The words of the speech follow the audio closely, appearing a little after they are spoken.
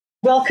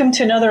Welcome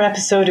to another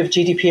episode of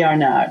GDPR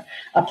Now,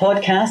 a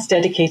podcast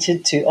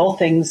dedicated to all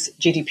things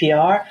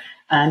GDPR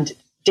and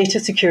data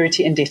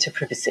security and data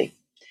privacy.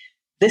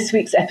 This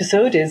week's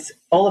episode is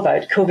all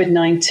about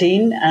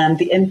COVID-19 and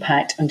the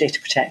impact on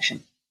data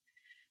protection.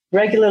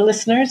 Regular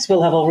listeners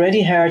will have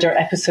already heard our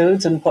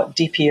episodes on what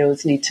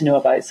DPOs need to know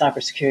about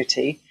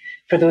cybersecurity.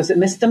 For those that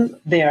missed them,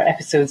 they are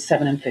episodes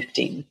 7 and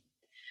 15.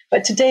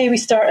 But today we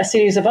start a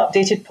series of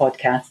updated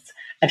podcasts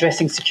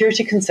addressing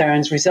security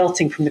concerns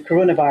resulting from the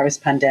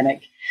coronavirus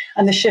pandemic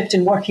and the shift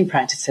in working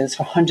practices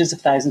for hundreds of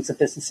thousands of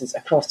businesses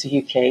across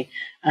the UK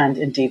and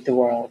indeed the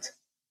world.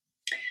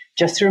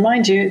 Just to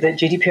remind you that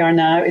GDPR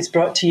Now is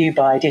brought to you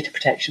by Data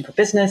Protection for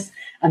Business,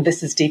 and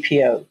this is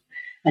DPO.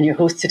 And your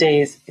host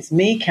today is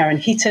me, Karen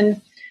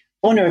Heaton,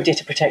 owner of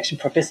Data Protection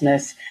for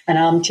Business, and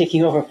I'm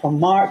taking over from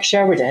Mark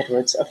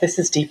Sherwood-Edwards of This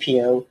is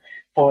DPO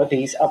for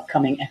these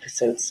upcoming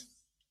episodes.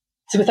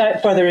 So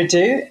without further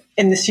ado,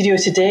 in the studio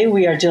today,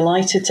 we are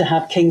delighted to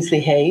have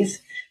Kingsley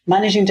Hayes,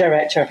 Managing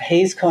Director of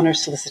Hayes Connor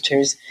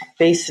Solicitors,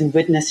 based in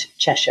Widnes,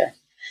 Cheshire.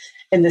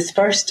 In this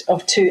first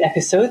of two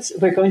episodes,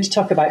 we're going to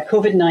talk about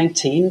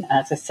COVID-19,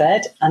 as I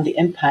said, and the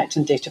impact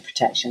on data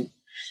protection.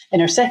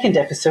 In our second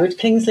episode,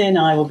 Kingsley and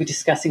I will be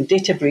discussing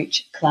data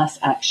breach class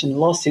action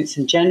lawsuits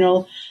in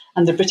general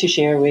and the British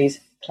Airways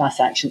class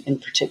action in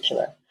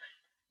particular.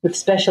 With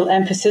special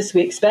emphasis,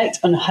 we expect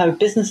on how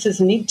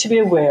businesses need to be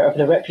aware of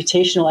the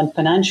reputational and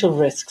financial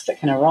risks that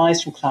can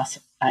arise from class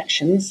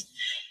actions,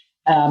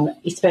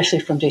 especially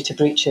from data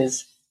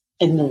breaches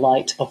in the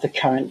light of the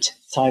current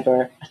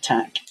cyber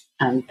attack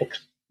and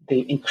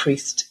the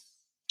increased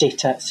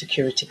data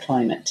security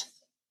climate.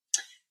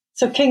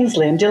 So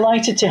Kingsley, I'm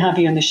delighted to have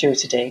you on the show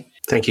today.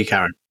 Thank you,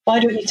 Karen. Why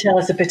don't you tell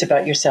us a bit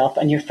about yourself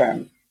and your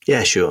firm?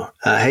 Yeah, sure.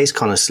 Hayes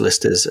Connor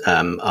Solicitors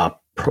are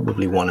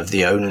probably one of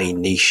the only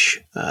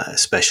niche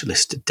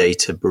specialist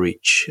data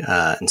breach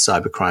and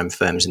cybercrime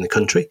firms in the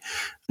country,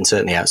 and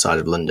certainly outside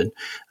of London.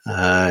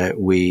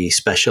 We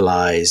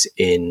specialise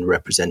in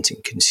representing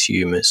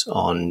consumers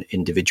on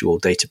individual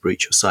data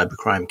breach or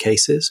cybercrime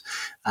cases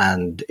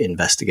and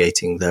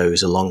investigating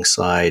those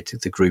alongside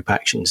the group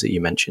actions that you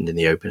mentioned in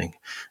the opening.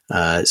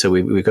 So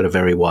we've got a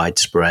very wide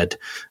spread.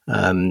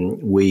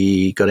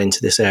 We got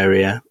into this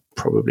area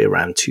probably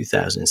around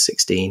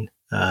 2016.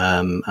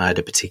 I had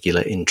a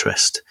particular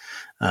interest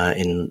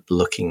in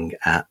looking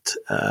at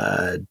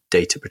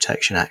Data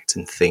Protection Act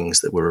and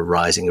things that were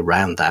arising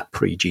around that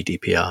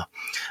pre-GDPR.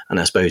 And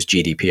I suppose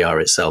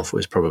GDPR itself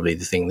was probably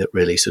the thing that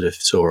really sort of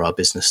saw our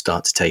business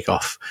start to take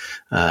off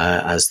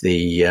as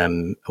the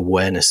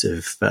awareness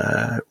of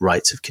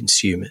rights of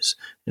consumers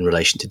in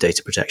relation to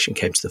data protection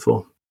came to the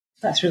fore.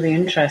 That's really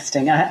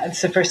interesting.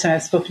 It's the first time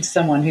I've spoken to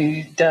someone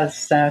who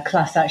does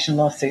class action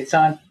lawsuits. So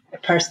I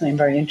personally am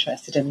very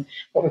interested in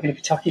what we're going to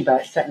be talking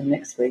about certainly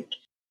next week.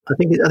 I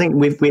think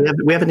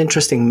we have an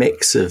interesting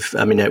mix of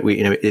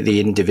the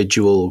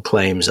individual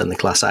claims and the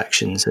class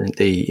actions, and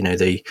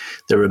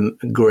there are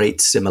great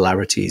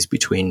similarities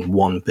between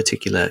one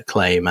particular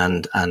claim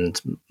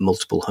and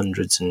multiple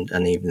hundreds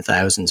and even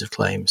thousands of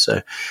claims.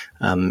 So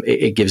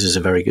it gives us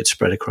a very good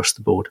spread across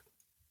the board.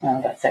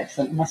 Oh, that's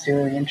excellent. It must be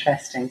really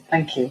interesting.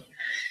 Thank you.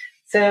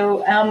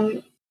 So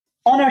on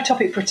our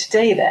topic for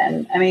today,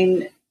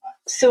 then,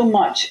 so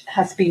much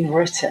has been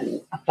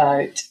written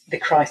about the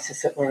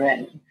crisis that we're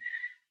in.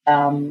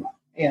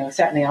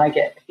 Certainly I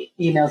get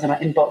emails in my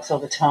inbox all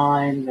the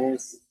time.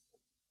 There's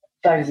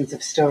thousands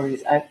of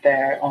stories out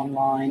there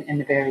online in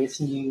the various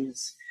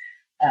news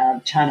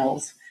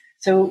channels.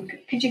 So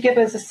could you give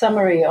us a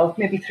summary of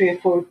maybe 3 or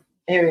 4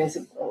 areas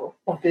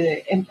of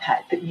the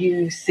impact that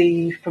you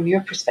see from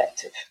your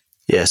perspective?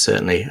 Yeah,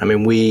 certainly.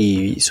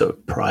 We sort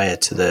of prior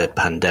to the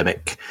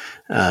pandemic,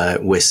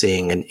 we're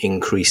seeing an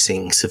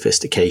increasing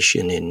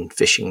sophistication in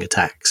phishing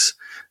attacks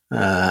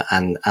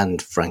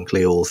and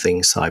frankly, all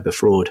things cyber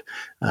fraud,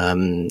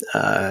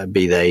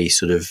 be they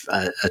sort of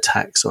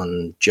attacks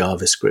on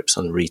JavaScripts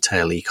on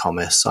retail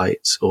e-commerce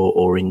sites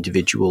or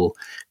individual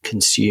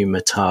consumer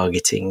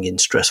targeting in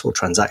stressful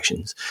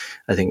transactions.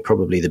 I think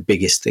probably the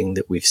biggest thing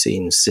that we've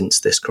seen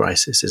since this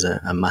crisis is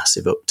a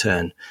massive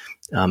upturn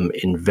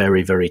in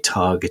very, very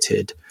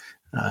targeted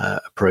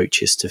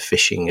approaches to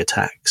phishing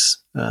attacks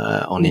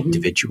on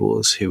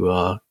individuals who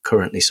are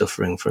currently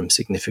suffering from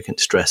significant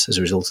stress as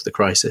a result of the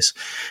crisis.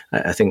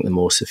 I think the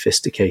more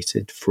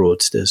sophisticated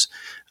fraudsters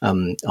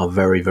are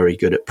very, very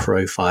good at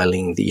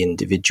profiling the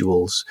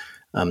individuals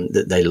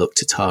that they look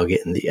to target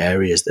and the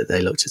areas that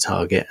they look to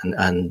target.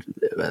 And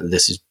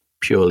this is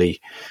purely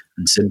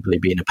and simply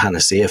been a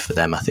panacea for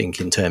them, I think,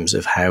 in terms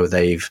of how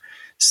they've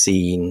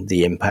seen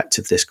the impact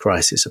of this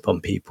crisis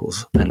upon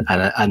people's and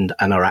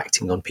are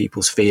acting on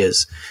people's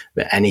fears.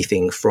 But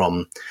anything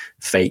from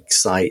fake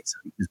sites,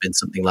 there's been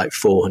something like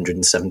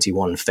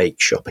 471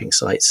 fake shopping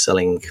sites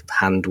selling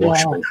hand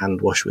wash when hand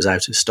wash was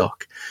out of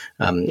stock,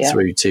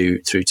 through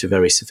to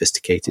very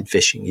sophisticated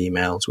phishing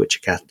emails,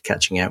 which are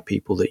catching out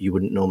people that you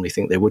wouldn't normally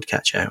think they would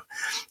catch out.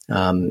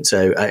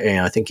 So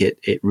I think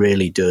it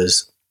really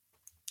does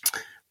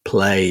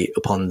play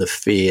upon the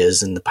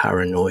fears and the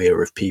paranoia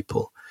of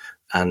people.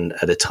 and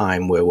at a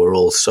time where we're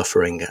all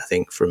suffering, I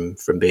think, from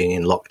being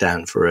in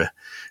lockdown for a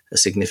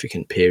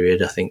significant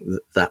period, I think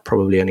that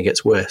probably only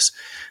gets worse.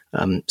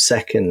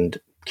 Second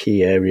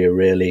key area,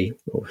 really,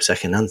 or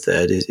second and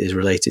third, is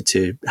related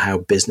to how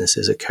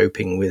businesses are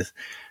coping with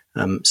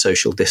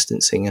social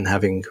distancing and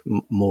having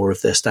more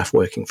of their staff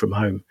working from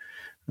home.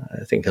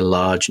 I think a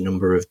large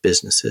number of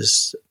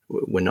businesses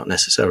were not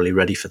necessarily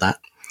ready for that.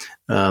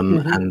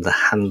 And the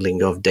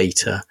handling of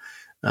data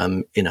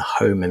in a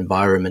home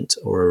environment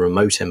or a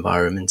remote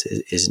environment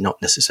is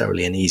not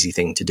necessarily an easy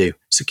thing to do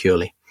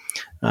securely.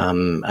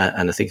 And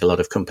I think a lot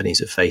of companies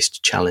have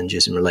faced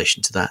challenges in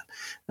relation to that.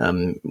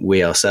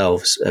 We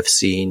ourselves have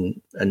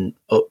seen an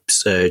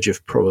upsurge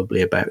of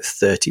probably about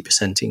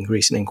 30%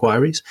 increase in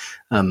inquiries.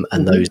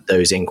 And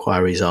those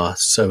inquiries are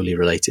solely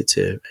related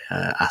to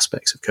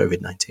aspects of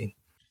COVID-19.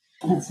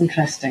 That's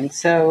interesting.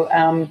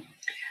 So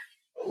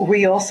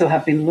we also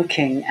have been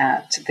looking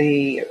at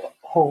the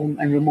home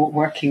and remote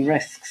working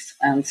risks.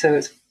 And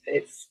so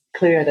it's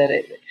clear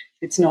that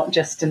it's not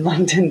just in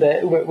London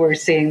that we're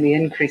seeing the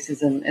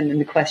increases in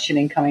the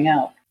questioning coming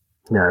out.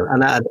 No,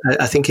 and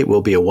I think it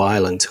will be a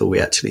while until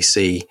we actually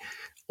see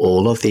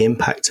all of the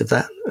impact of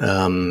that.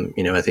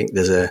 I think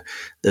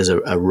there's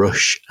a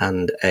rush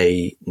and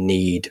a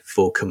need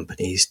for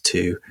companies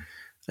to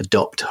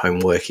adopt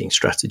home working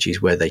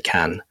strategies where they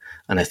can.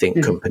 And I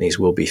think companies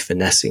will be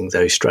finessing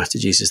those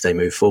strategies as they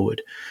move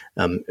forward.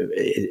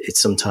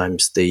 It's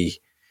sometimes the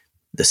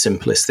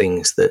simplest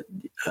things that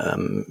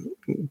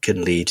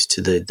can lead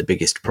to the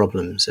biggest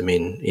problems. I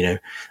mean,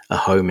 a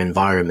home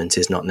environment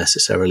is not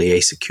necessarily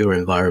a secure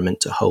environment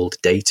to hold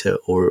data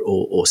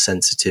or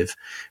sensitive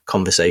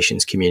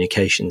conversations,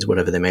 communications,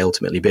 whatever they may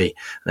ultimately be.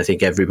 And I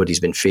think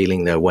everybody's been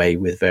feeling their way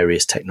with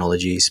various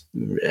technologies,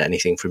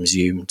 anything from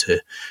Zoom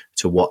to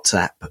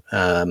WhatsApp,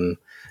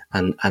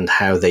 and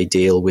how they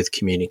deal with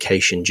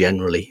communication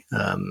generally.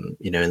 And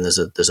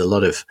there's a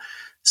lot of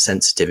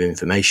sensitive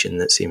information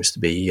that seems to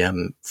be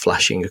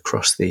flashing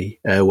across the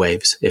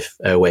airwaves, if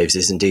airwaves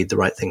is indeed the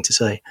right thing to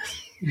say.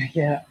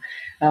 Yeah,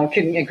 I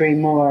couldn't agree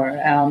more.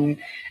 And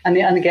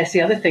I guess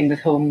the other thing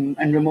with home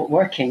and remote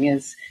working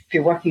is if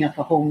you're working off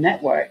a home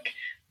network,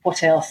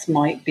 what else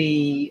might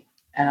be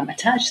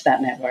attached to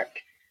that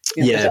network?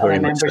 There's other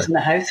members in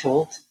the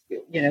household,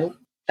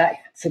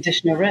 that's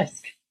additional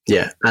risk.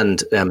 Yeah, and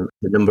the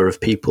number of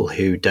people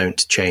who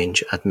don't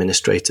change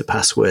administrator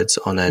passwords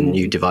on a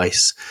new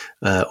device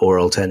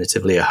or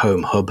alternatively a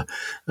home hub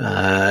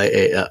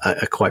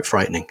are quite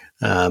frightening.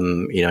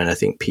 And I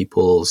think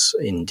people's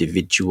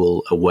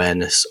individual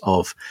awareness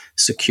of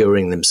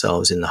securing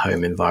themselves in the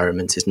home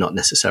environment is not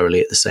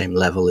necessarily at the same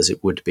level as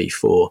it would be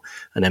for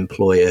an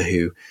employer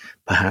who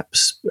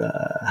perhaps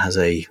has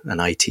an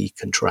IT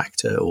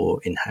contractor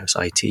or in-house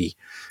IT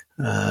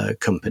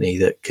company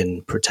that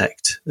can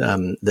protect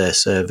their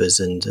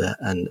servers and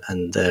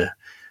their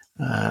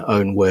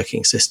own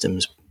working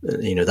systems.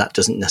 That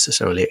doesn't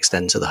necessarily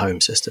extend to the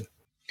home system.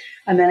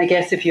 And then I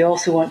guess if you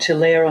also want to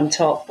layer on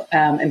top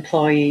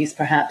employees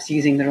perhaps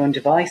using their own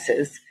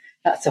devices,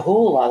 that's a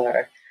whole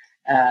other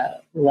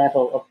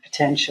level of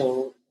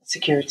potential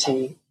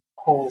security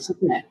holes,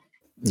 isn't it?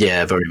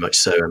 Yeah, very much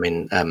so. I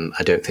mean,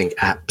 I don't think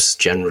apps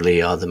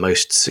generally are the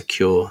most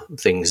secure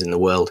things in the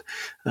world.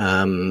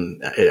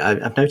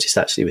 I've noticed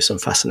actually with some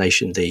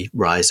fascination the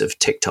rise of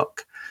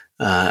TikTok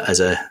as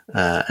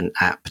an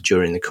app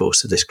during the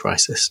course of this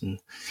crisis.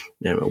 And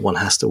one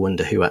has to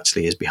wonder who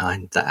actually is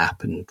behind that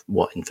app and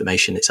what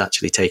information it's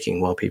actually taking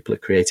while people are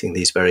creating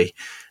these very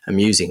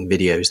amusing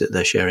videos that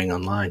they're sharing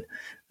online.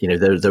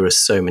 There are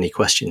so many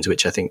questions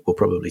which I think will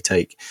probably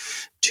take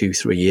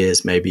 2-3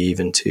 years, maybe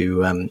even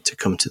to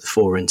come to the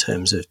fore in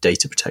terms of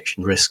data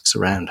protection risks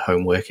around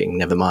home working.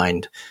 Never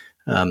mind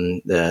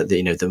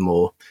the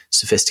more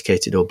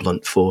sophisticated or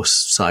blunt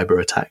force cyber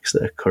attacks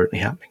that are currently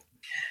happening.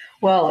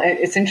 Well,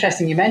 it's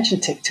interesting you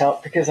mentioned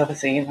TikTok because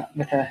obviously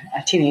with a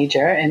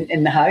teenager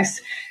in the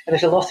house,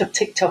 there's a lot of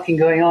TikToking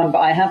going on, but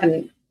I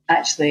haven't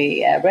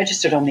actually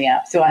registered on the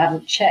app, so I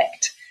haven't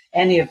checked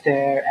any of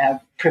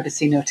their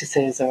privacy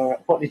notices or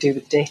what they do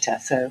with data.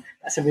 So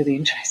that's a really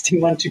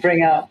interesting one to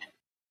bring up.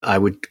 I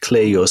would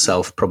clear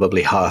yourself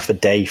probably half a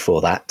day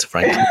for that,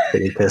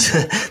 frankly,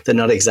 because they're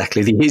not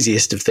exactly the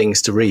easiest of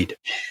things to read.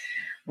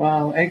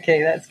 Wow,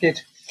 okay, that's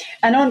good.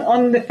 And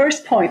on the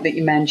first point that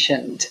you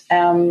mentioned,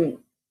 I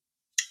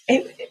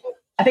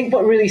think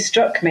what really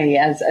struck me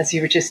as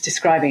you were just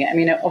describing it, I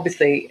mean,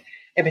 obviously,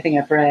 everything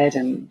I've read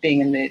and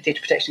being in the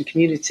data protection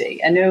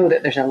community, I know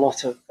that there's a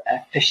lot of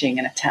phishing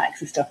and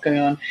attacks and stuff going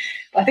on.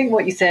 But I think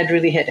what you said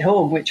really hit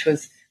home, which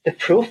was the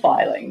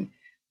profiling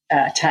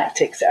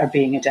tactics that are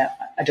being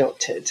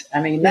adopted. I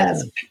mean,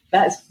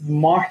 that's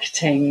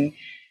marketing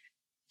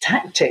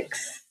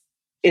tactics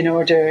in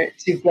order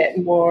to get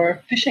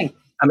more phishing.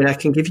 I mean, I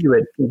can give you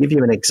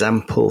an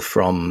example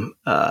from.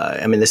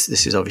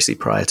 This is obviously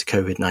prior to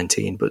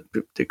COVID-19, but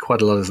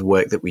quite a lot of the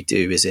work that we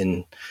do is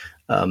in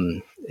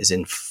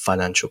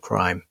financial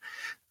crime.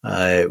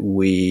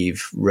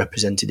 We've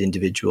represented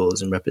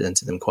individuals and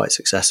represented them quite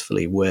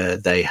successfully where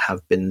they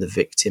have been the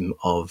victim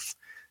of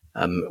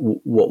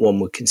what one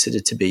would consider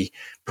to be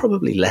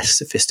probably less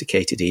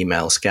sophisticated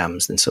email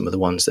scams than some of the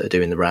ones that are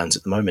doing the rounds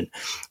at the moment.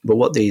 But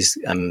what these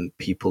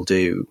people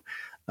do,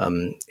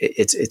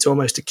 it's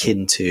almost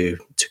akin to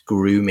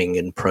grooming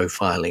and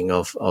profiling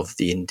of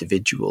the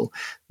individual.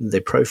 They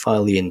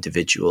profile the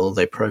individual,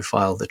 they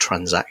profile the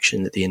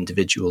transaction that the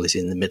individual is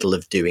in the middle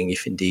of doing,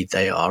 if indeed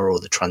they are, or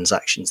the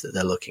transactions that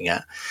they're looking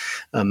at.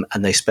 And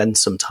they spend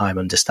some time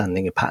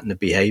understanding a pattern of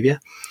behavior,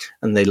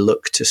 and they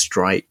look to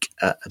strike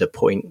at a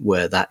point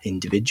where that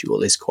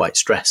individual is quite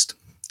stressed.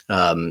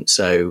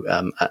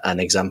 An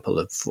example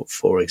of,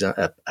 for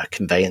example, a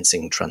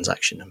conveyancing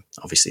transaction.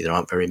 Obviously, there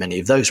aren't very many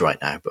of those right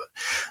now, but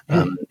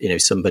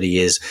somebody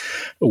is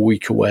a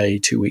week away,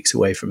 2 weeks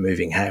away from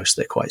moving house.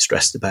 They're quite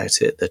stressed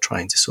about it. They're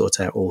trying to sort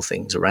out all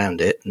things around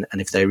it.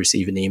 And if they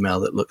receive an email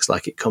that looks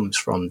like it comes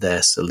from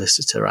their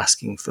solicitor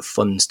asking for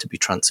funds to be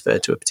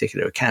transferred to a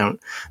particular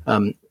account,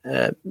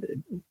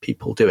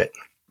 people do it.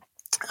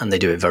 And they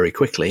do it very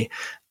quickly,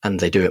 and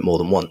they do it more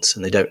than once,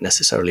 and they don't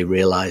necessarily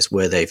realize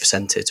where they've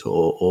sent it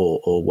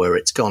or where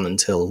it's gone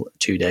until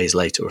 2 days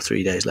later or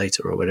 3 days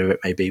later or whatever it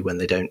may be, when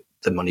the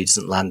money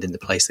doesn't land in the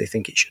place they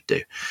think it should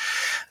do.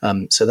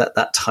 So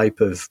that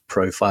type of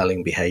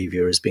profiling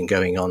behavior has been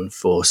going on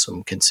for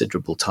some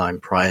considerable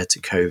time prior to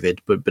COVID,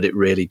 but it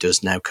really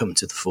does now come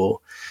to the fore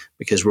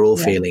because we're all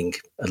feeling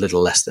a little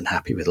less than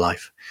happy with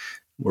life.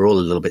 We're all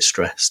a little bit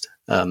stressed,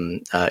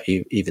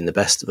 even the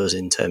best of us,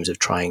 in terms of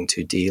trying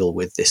to deal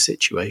with this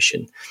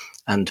situation.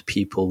 And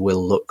people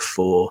will look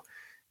for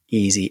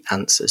easy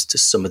answers to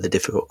some of the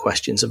difficult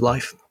questions of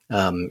life.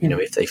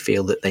 If they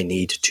feel that they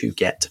need to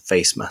get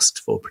face masks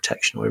for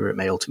protection, whatever it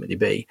may ultimately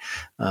be,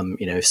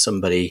 if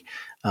somebody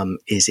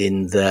is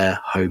in their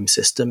home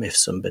system, if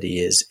somebody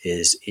is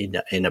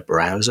in a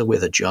browser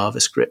with a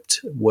JavaScript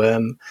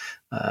worm,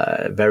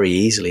 very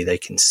easily they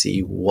can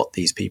see what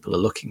these people are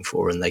looking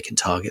for, and they can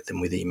target them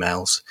with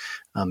emails.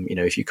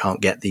 If you can't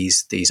get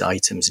these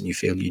items and you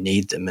feel you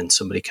need them, and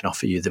somebody can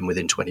offer you them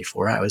within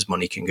 24 hours,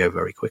 money can go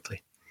very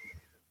quickly.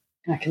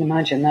 I can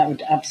imagine that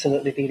would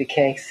absolutely be the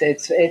case.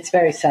 It's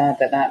very sad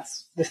that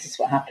this is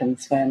what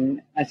happens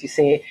when, as you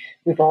say,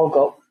 we've all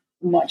got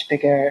much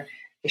bigger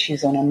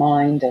issues on our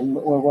mind, and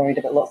we're worried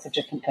about lots of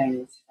different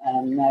things.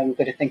 Now we've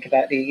got to think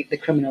about the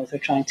criminals who are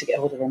trying to get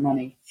hold of our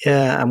money.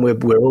 Yeah, and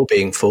we're all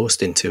being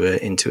forced into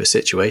a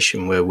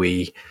situation where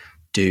we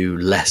do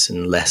less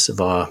and less of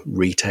our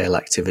retail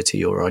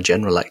activity or our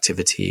general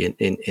activity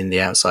in the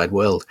outside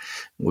world.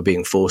 We're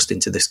being forced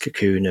into this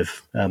cocoon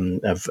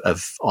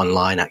of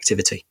online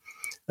activity.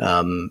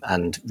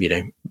 And,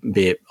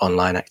 be it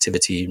online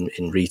activity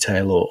in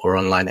retail or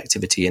online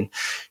activity in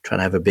trying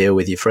to have a beer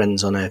with your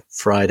friends on a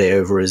Friday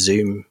over a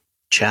Zoom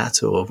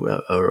chat or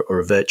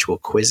a virtual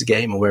quiz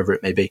game or wherever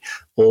it may be.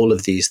 All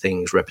of these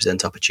things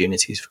represent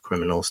opportunities for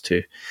criminals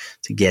to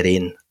get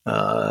in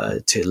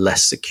to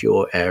less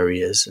secure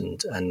areas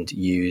and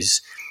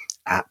use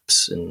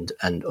apps and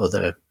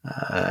other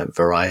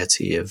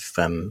variety of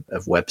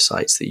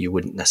websites that you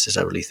wouldn't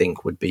necessarily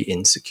think would be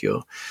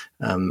insecure,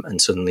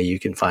 and suddenly you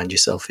can find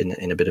yourself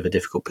in a bit of a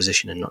difficult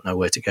position and not know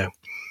where to go.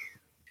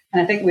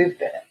 And I think we've,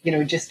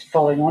 just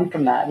following on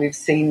from that, we've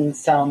seen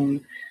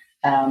some,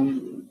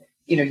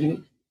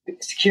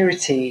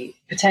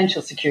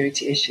 potential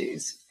security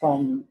issues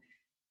from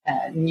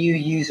new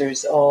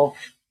users of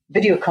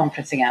video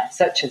conferencing apps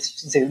such as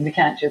Zoom. We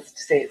can't just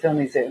say it's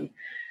only Zoom.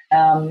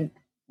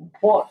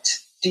 What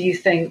do you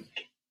think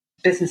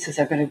businesses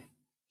are going to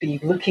be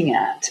looking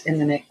at in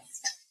the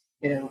next,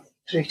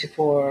 3 to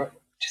 4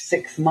 to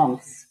 6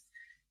 months?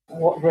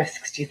 What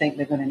risks do you think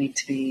they're going to need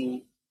to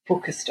be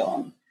focused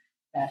on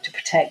to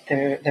protect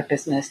their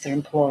business, their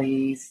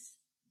employees,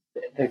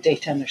 their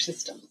data and their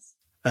systems?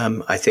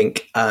 I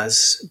think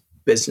as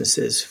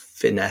businesses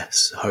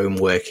finesse home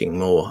working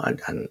more,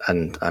 and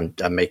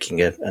I'm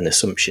making an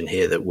assumption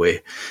here that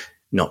we're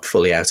not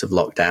fully out of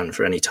lockdown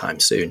for any time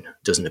soon.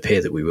 It doesn't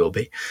appear that we will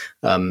be.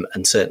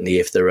 And certainly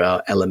if there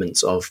are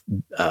elements of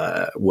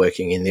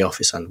working in the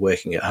office and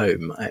working at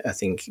home, I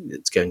think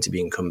it's going to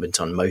be incumbent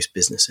on most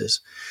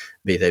businesses,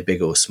 be they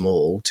big or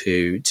small,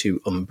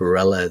 to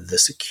umbrella the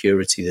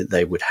security that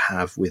they would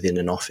have within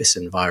an office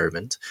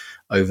environment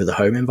over the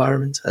home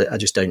environment. I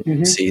just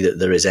don't see that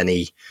there is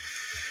any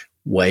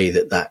way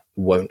that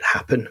won't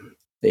happen.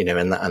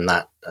 And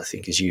that, I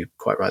think, as you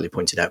quite rightly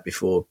pointed out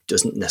before,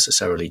 doesn't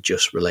necessarily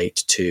just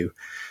relate to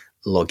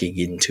logging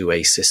into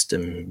a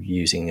system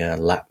using a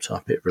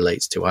laptop. It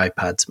relates to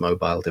iPads,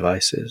 mobile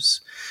devices,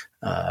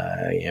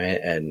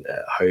 and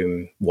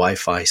home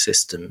Wi-Fi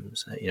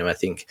systems. I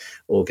think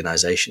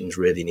organizations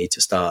really need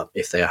to start,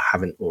 if they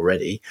haven't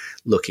already,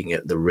 looking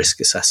at the risk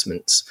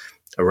assessments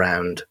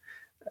around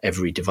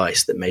every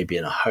device that may be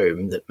in a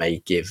home that may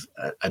give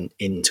an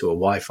into a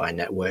Wi-Fi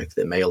network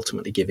that may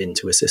ultimately give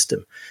into a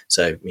system.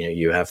 So,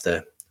 you have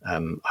the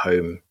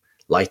home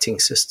lighting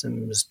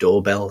systems,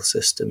 doorbell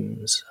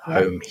systems,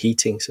 home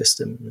heating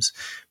systems,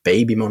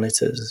 baby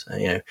monitors.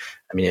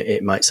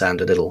 It might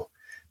sound a little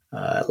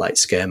like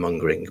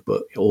scaremongering,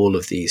 but all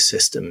of these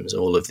systems,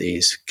 all of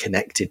these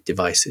connected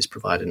devices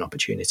provide an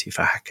opportunity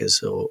for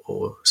hackers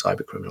or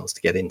cyber criminals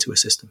to get into a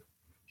system.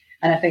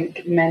 And I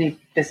think many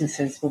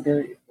businesses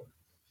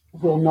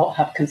will not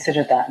have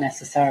considered that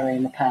necessarily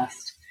in the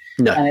past.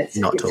 No, and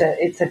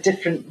it's a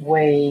different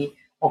way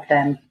of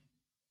them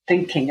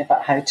thinking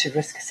about how to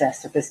risk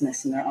assess their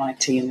business and their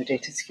IT and their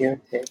data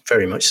security.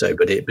 Very much so,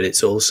 but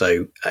it's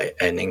also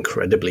an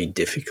incredibly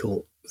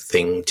difficult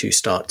thing to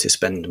start to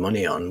spend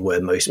money on,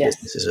 where most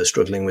businesses are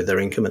struggling with their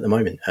income at the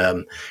moment.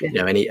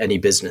 Any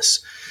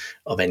business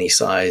of any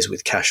size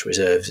with cash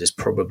reserves is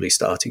probably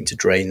starting to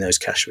drain those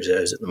cash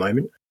reserves at the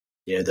moment.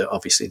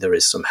 Obviously there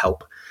is some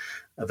help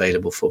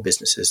available for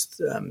businesses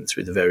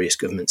through the various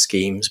government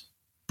schemes.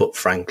 But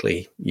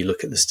frankly, you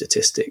look at the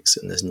statistics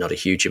and there's not a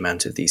huge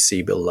amount of these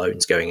CBIL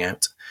loans going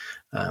out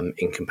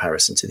in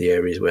comparison to the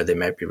areas where they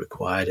might be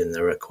required. And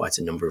there are quite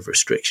a number of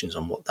restrictions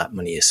on what that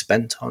money is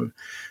spent on,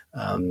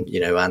 and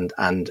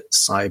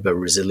cyber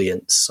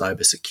resilience,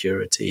 cyber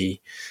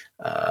security,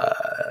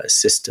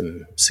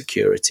 system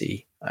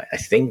security, I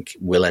think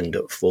will end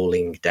up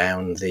falling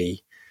down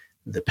the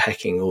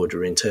pecking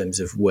order in terms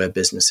of where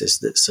businesses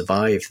that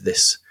survive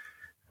this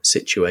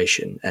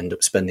situation end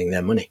up spending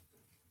their money.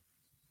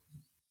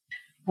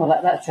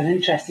 Well, that's an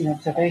interesting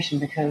observation,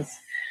 because,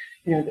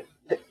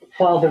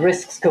 while the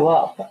risks go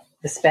up,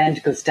 the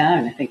spend goes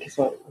down, I think is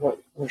what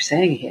we're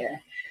saying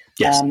here.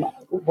 Yes.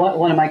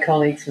 One of my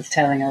colleagues was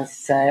telling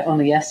us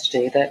only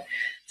yesterday that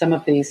some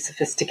of these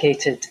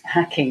sophisticated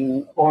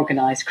hacking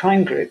organised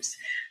crime groups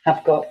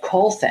have got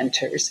call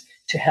centres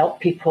to help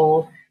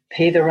people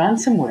pay the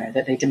ransomware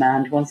that they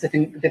demand once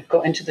they've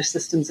got into their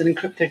systems and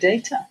encrypt their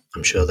data.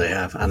 I'm sure they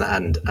have.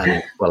 And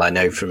well, I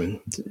know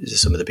from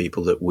some of the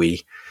people that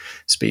we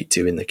speak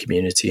to in the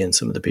community and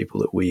some of the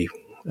people that we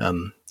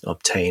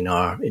obtain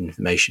our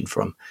information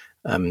from,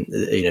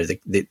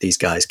 these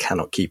guys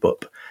cannot keep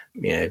up.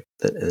 The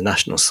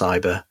national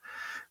cyber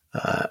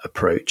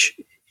approach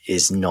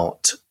is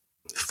not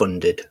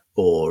funded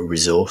or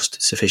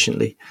resourced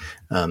sufficiently.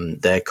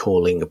 They're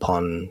calling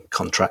upon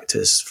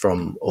contractors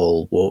from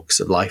all walks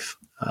of life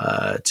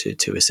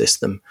to assist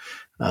them.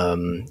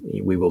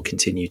 We will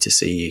continue to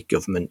see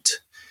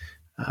government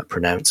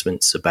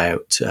pronouncements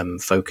about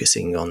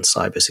focusing on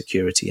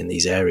cybersecurity in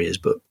these areas,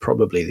 but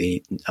probably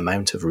the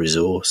amount of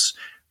resource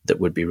that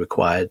would be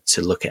required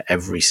to look at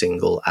every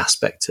single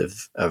aspect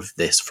of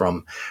this,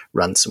 from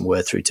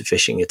ransomware through to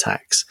phishing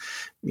attacks,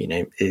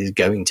 is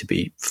going to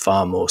be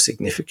far more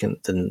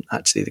significant than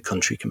actually the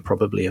country can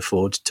probably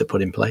afford to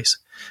put in place.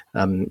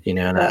 And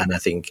I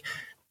think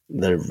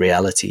the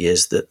reality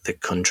is that the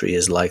country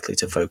is likely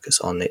to focus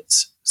on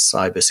its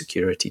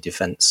cybersecurity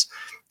defense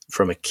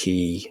from a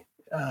key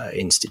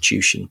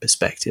institution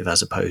perspective,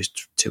 as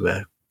opposed to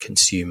a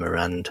consumer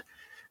and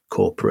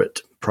corporate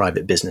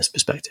private business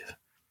perspective.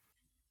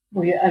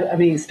 Well, yeah, I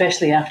mean,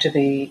 especially after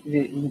sadly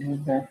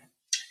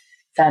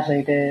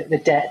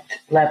the debt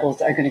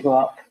levels are going to go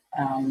up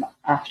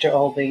after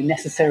all the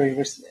necessary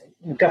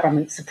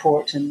government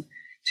support and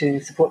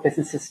to support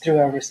businesses through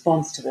our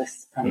response to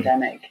this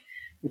pandemic.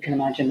 We can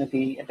imagine there'll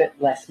be a bit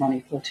less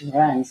money floating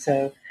around.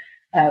 So,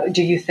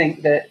 do you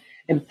think that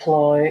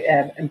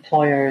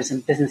employers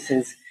and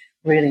businesses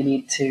really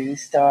need to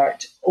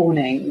start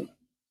owning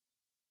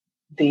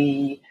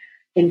the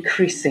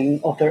increasing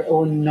of their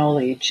own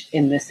knowledge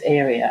in this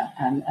area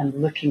and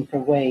looking for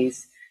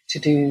ways to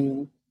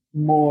do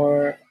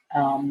more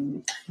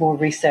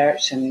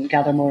research and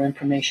gather more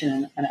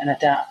information and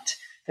adapt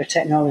their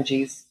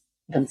technologies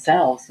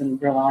themselves,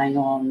 and relying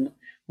on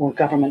more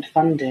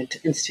government-funded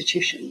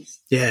institutions?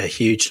 Yeah,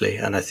 hugely.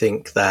 And I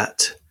think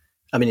that,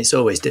 it's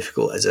always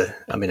difficult as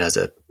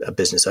a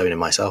business owner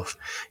myself.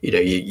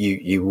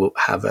 You will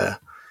have a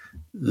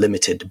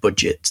limited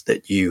budget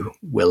that you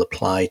will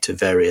apply to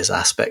various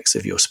aspects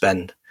of your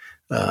spend,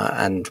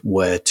 and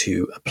where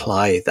to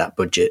apply that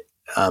budget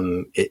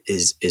it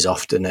is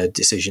often a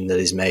decision that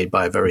is made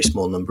by a very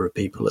small number of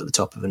people at the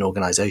top of an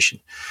organization.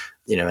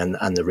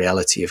 And the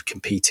reality of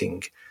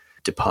competing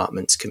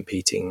departments,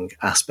 competing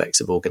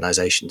aspects of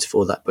organizations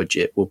for that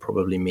budget will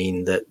probably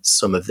mean that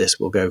some of this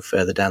will go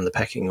further down the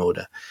pecking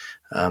order.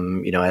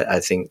 I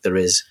think there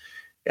is,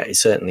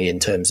 certainly in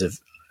terms of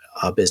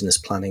our business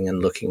planning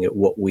and looking at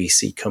what we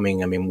see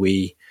coming. Over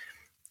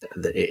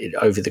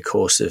the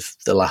course of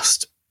the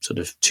last sort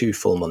of 2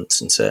 full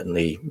months, and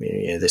certainly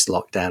this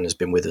lockdown has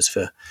been with us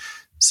for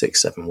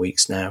 6-7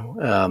 weeks now.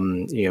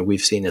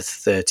 We've seen a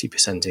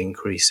 30%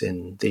 increase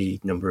in the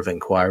number of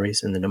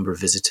inquiries and the number of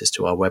visitors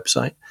to our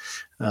website.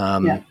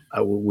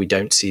 We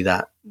don't see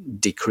that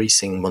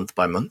decreasing month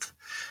by month.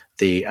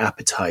 The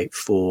appetite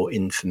for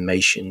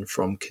information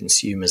from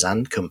consumers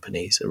and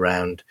companies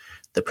around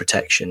the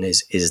protection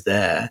is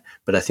there,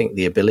 but I think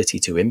the ability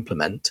to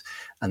implement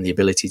and the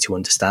ability to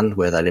understand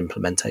where that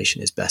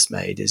implementation is best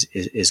made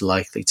is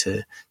likely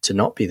to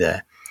not be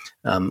there.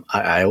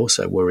 I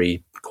also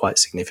worry quite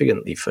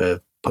significantly for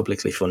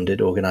publicly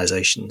funded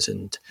organizations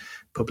and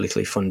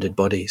publicly funded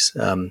bodies.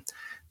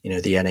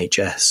 the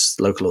NHS,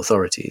 local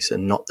authorities are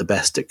not the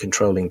best at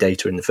controlling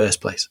data in the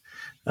first place.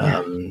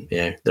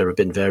 There have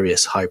been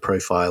various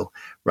high-profile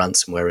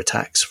ransomware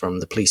attacks from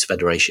the Police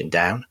Federation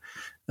down,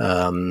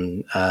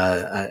 and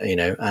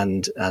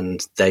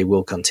they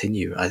will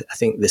continue. I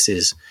think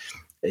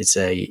it's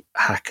a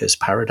hacker's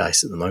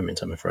paradise at the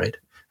moment, I'm afraid.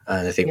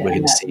 And I think we're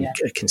going to see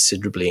a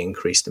considerably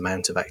increased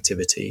amount of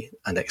activity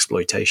and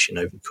exploitation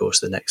over the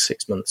course of the next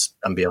 6 months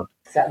and beyond.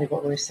 Exactly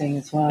what we're seeing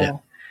as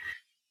well.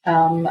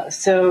 Yeah.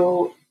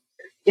 So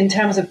in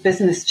terms of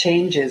business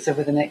changes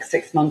over the next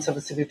 6 months,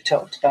 obviously we've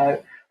talked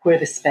about where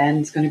the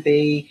spend's going to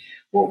be.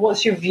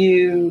 What's your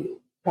view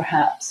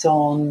perhaps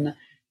on,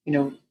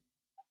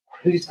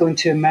 who's going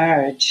to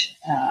emerge?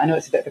 I know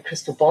it's a bit of a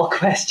crystal ball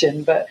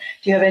question, but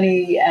do you have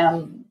any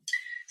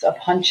sort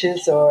of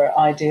hunches or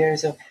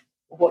ideas of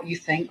what you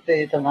think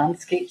the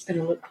landscape's going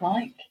to look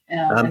like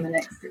in the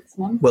next 6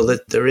 months? Well,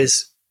 there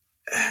is,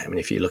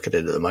 if you look at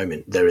it at the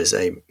moment, there is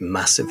a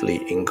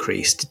massively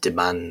increased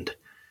demand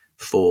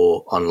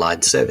for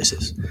online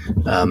services.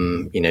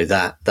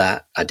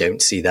 That I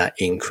don't see that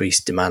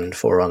increased demand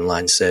for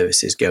online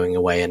services going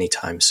away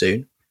anytime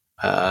soon.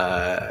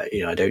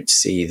 I don't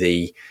see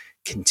the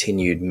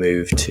continued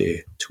move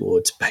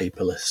towards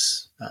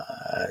paperless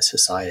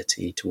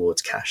society,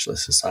 towards cashless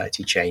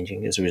society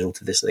changing as a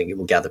result of this. I think it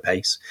will gather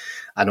pace.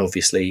 And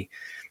obviously,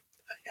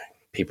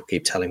 people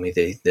keep telling me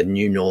the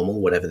new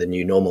normal, whatever the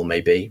new normal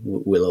may be,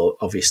 will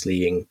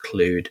obviously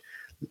include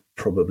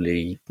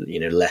probably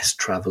less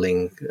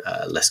traveling,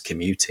 less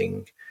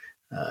commuting,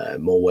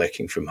 more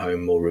working from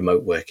home, more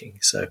remote working.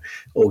 So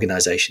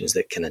organizations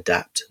that can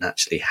adapt and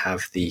actually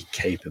have the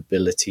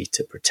capability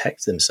to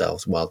protect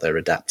themselves while they're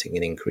adapting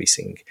and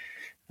increasing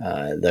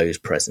those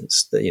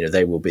presence,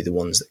 they will be the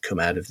ones that come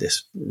out of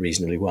this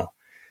reasonably well.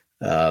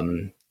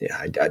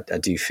 I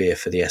do fear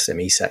for the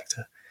SME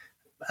sector,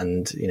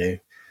 and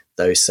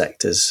those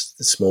sectors,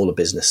 the smaller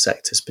business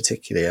sectors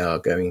particularly, are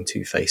going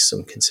to face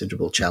some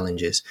considerable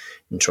challenges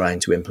in trying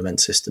to implement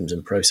systems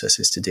and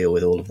processes to deal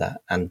with all of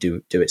that and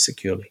do it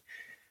securely.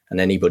 And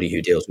anybody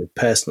who deals with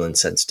personal and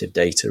sensitive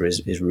data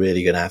is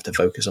really going to have to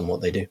focus on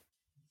what they do.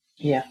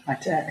 Yeah, I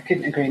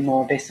couldn't agree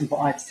more. Based on what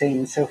I've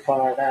seen so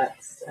far,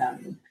 that's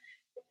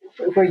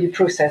where you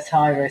process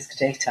high-risk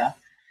data.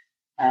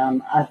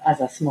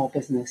 As a small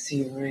business,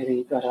 you've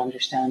really got to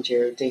understand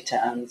your data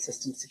and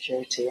system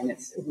security, and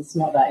it's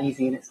not that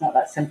easy, and it's not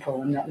that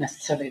simple, and not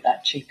necessarily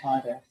that cheap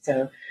either.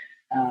 So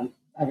I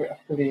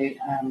really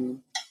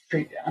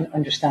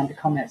understand the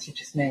comments you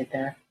just made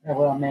there. They're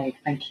well made.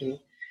 Thank you.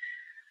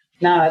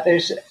 Now,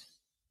 there's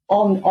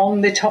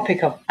on the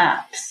topic of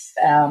apps.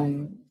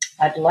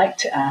 I'd like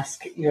to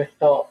ask your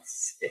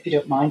thoughts, if you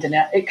don't mind, and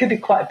it could be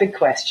quite a big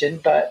question,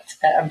 but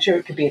I'm sure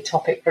it could be a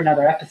topic for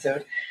another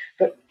episode.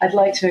 But I'd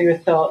like to know your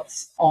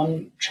thoughts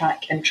on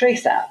track and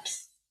trace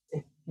apps,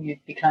 if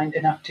you'd be kind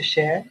enough to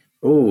share.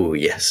 Oh,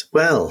 yes.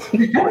 Well,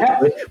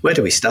 where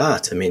do we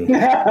start? I mean,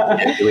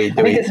 I think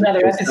it's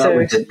another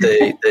episode.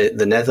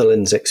 The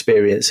Netherlands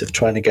experience of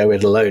trying to go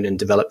it alone and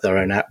develop their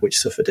own app, which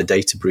suffered a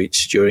data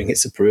breach during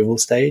its approval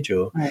stage,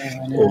 or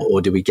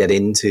do we get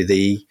into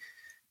the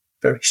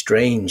very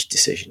strange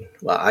decision?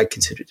 Well, I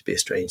consider it to be a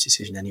strange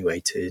decision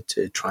anyway,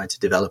 to try to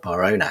develop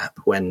our own app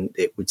when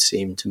it would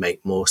seem to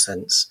make more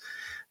sense,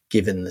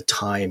 given the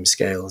time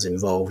scales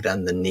involved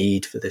and the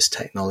need for this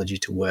technology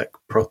to work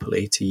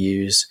properly, to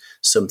use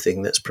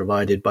something that's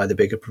provided by the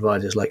bigger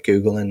providers like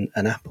Google and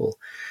Apple.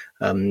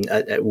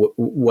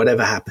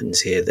 Whatever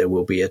happens here, there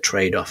will be a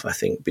trade-off, I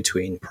think,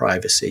 between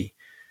privacy,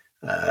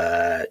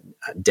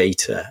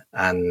 data,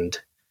 and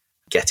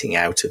getting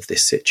out of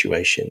this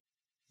situation.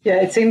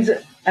 Yeah, it seems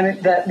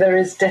that there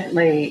is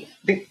definitely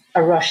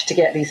a rush to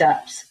get these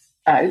apps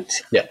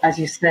out. Yeah. As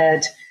you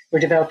said, we're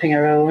developing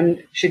our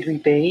own. Should we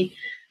be?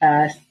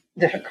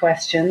 Different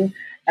question.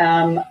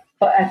 But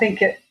I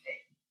think if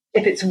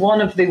it's one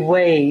of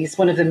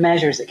the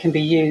measures that can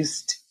be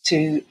used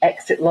to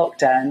exit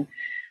lockdown,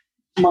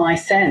 my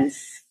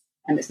sense,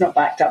 and it's not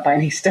backed up by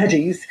any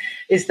studies,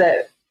 is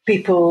that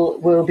people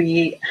will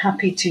be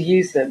happy to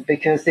use them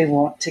because they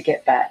want to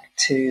get back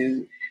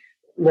to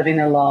living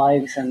their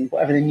lives and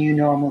whatever the new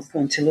normal is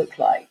going to look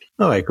like.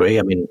 Oh, I agree.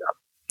 I mean,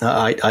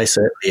 I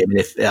certainly. I mean,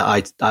 if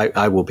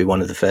I will be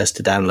one of the first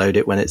to download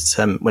it when it's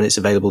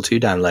available to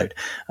download,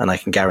 and I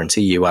can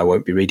guarantee you I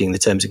won't be reading the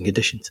terms and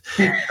conditions.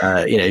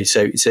 I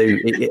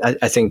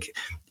think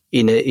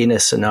in a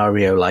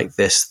scenario like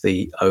this,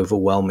 the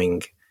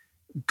overwhelming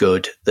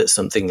good that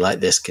something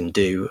like this can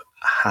do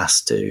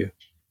has to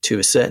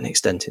a certain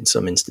extent, in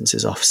some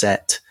instances,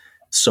 offset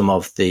some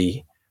of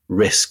the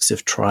risks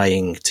of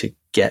trying to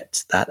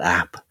get that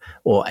app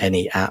or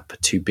any app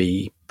to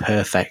be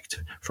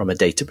perfect from a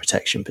data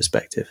protection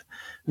perspective.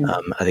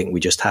 I think we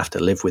just have to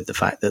live with the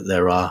fact that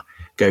there are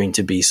going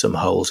to be some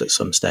holes at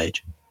some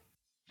stage.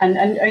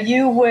 And are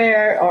you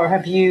aware, or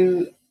have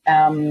you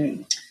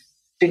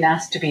been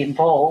asked to be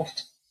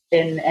involved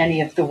in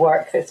any of the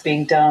work that's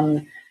being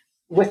done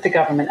with the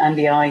government and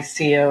the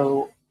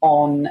ICO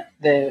on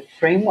the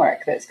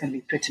framework that's going to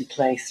be put in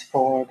place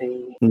for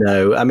the...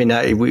 No, I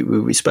mean,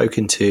 we've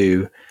spoken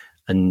to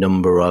a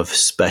number of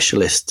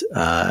specialist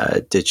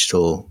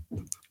digital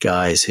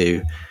guys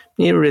who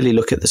really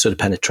look at the sort of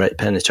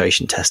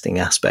penetration testing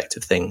aspect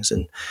of things,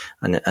 and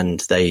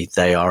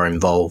they are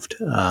involved,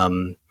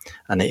 and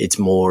it's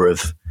more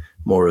of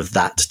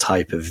that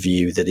type of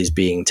view that is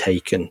being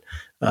taken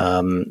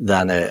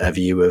than a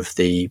view of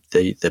the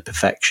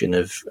perfection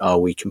of, are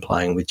we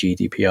complying with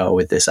GDPR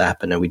with this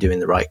app, and are we doing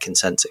the right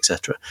consents,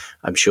 etc.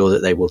 I'm sure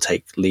that they will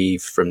take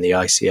leave from the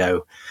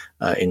ICO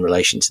in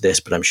relation to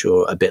this, but I'm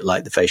sure, a bit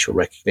like the facial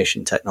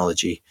recognition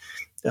technology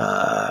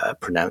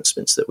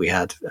pronouncements that we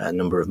had a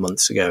number of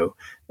months ago,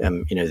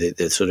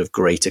 the sort of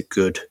greater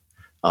good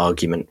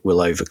argument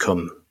will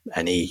overcome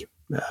any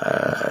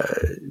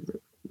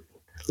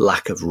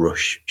lack of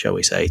rush, shall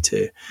we say,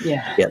 to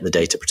get the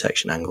data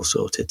protection angle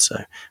sorted. So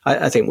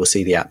I think we'll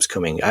see the apps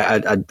coming.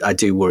 I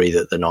do worry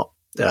that they're not,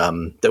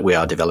 that we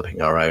are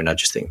developing our own. I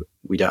just think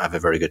we don't have a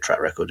very good track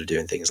record of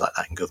doing things like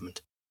that in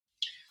government.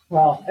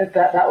 Well,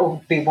 that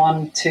will be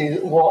one to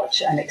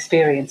watch and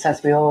experience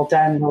as we all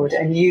download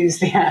and use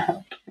the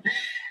app,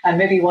 and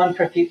maybe one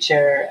for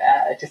future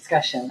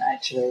discussion,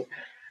 actually.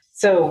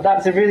 So that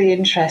was a really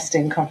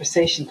interesting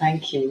conversation.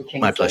 Thank you,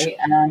 Kingsley. My pleasure.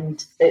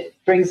 And it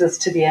brings us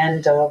to the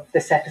end of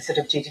this episode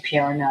of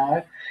GDPR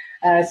Now.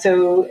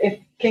 So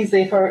if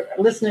our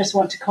listeners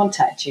want to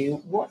contact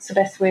you, what's the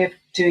best way of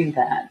doing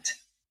that?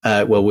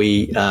 Well,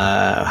 we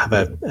have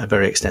a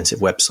very extensive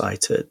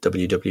website at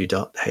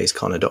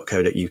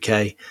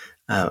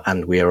www.hayesconnor.co.uk,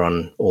 and we are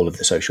on all of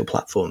the social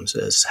platforms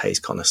as Hayes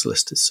Connor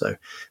Solicitors. So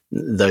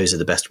those are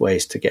the best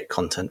ways to get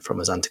content from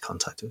us and to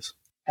contact us.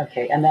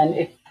 Okay, and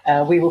then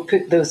we will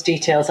put those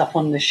details up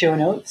on the show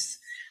notes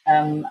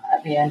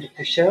at the end of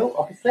the show,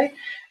 obviously.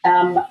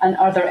 And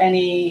are there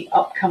any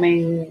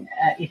upcoming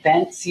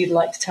events you'd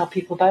like to tell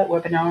people about,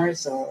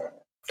 webinars or?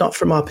 Not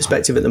from our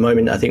perspective at the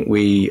moment. I think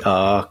we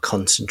are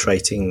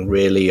concentrating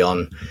really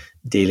on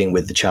dealing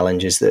with the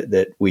challenges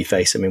that we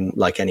face. I mean,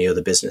 like any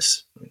other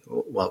business,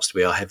 whilst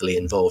we are heavily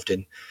involved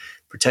in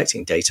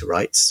protecting data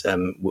rights,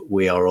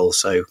 we are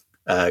also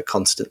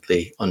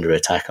constantly under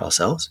attack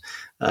ourselves.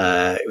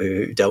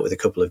 We've dealt with a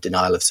couple of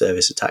denial of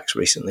service attacks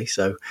recently.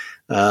 So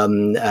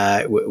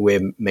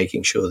we're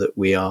making sure that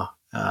we are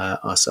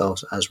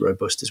ourselves as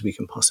robust as we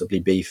can possibly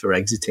be for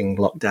exiting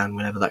lockdown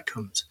whenever that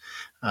comes.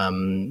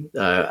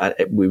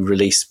 We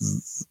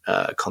release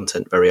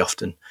content very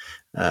often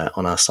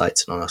on our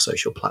sites and on our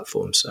social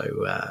platforms.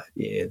 So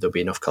there'll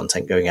be enough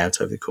content going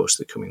out over the course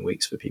of the coming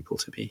weeks for people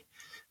to be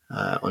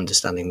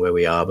understanding where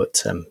we are.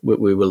 But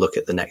we will look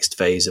at the next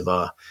phase of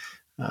our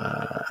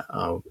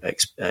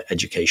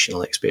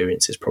educational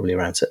experiences probably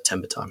around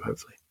September time,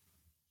 hopefully.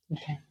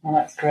 Okay, well,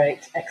 that's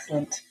great.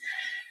 Excellent.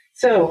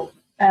 So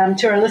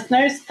to our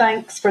listeners,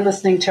 thanks for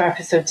listening to our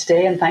episode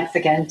today, and thanks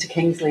again to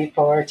Kingsley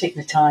for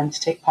taking the time to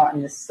take part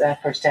in this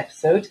first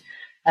episode.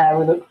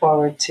 We look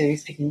forward to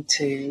speaking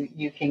to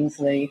you,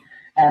 Kingsley,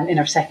 in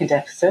our second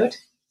episode,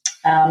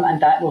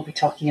 and that will be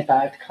talking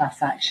about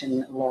class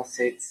action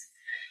lawsuits.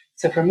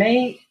 So for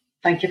me,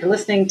 thank you for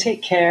listening,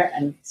 take care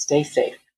and stay safe.